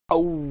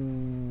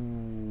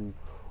Oh,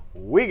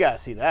 we gotta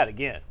see that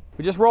again.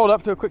 We just rolled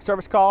up to a quick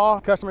service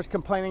call. Customers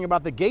complaining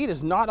about the gate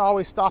is not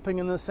always stopping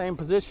in the same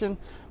position.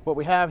 What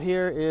we have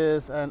here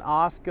is an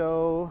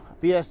OSCO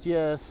VS-GSLG.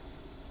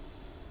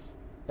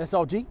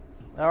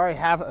 I already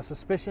have a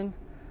suspicion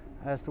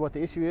as to what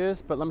the issue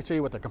is, but let me show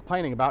you what they're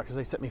complaining about because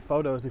they sent me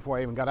photos before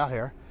I even got out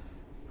here.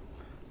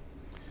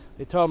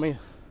 They told me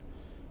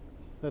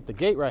that the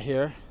gate right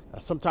here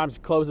sometimes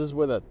closes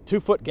with a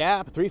 2-foot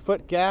gap,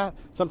 3-foot gap.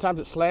 Sometimes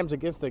it slams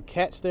against the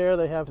catch there.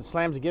 It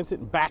slams against it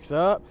and backs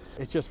up.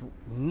 It's just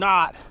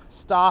not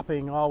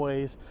stopping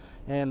always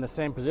in the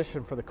same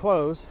position for the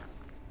close.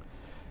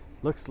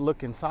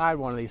 Look inside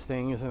one of these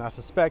things, and I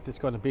suspect it's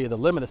going to be the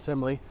limit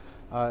assembly.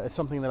 It's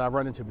something that I've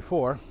run into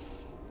before.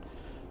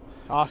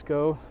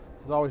 OSCO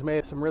has always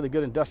made some really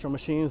good industrial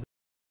machines.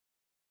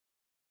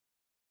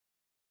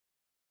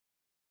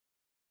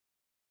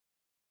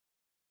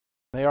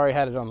 They already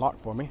had it unlocked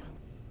for me.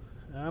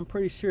 I'm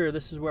pretty sure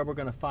this is where we're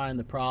going to find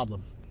the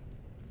problem.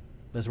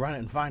 Let's run it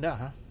and find out,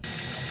 huh?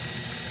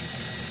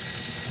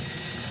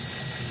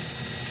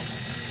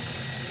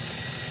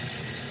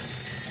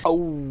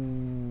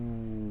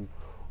 Oh,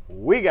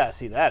 we got to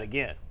see that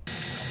again.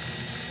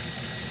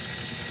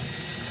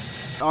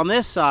 On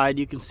this side,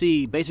 you can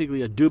see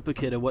basically a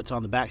duplicate of what's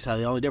on the back side.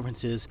 The only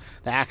difference is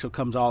the axle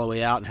comes all the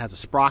way out and has a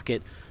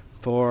sprocket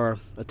for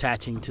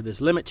attaching to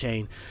this limit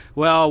chain.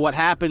 Well, what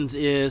happens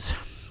is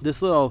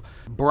this little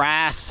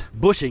brass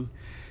bushing,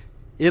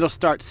 it'll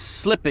start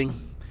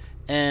slipping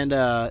and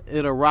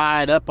it'll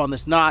ride up on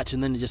this notch,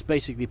 and then it just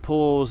basically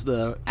pulls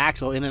the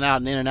axle in and out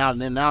and in and out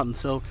and in and out. And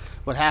so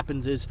what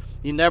happens is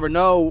you never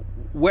know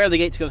where the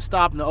gate's going to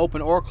stop in the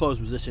open or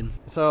closed position.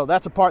 So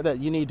that's a part that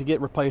you need to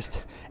get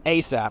replaced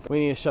ASAP.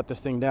 We need to shut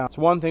this thing down. It's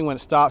one thing when it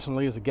stops and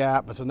leaves a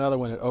gap, it's another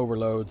when it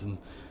overloads and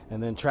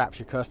then traps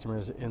your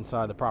customers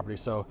inside the property.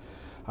 So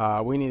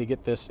we need to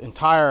get this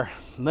entire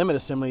limit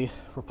assembly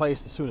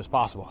replaced as soon as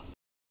possible.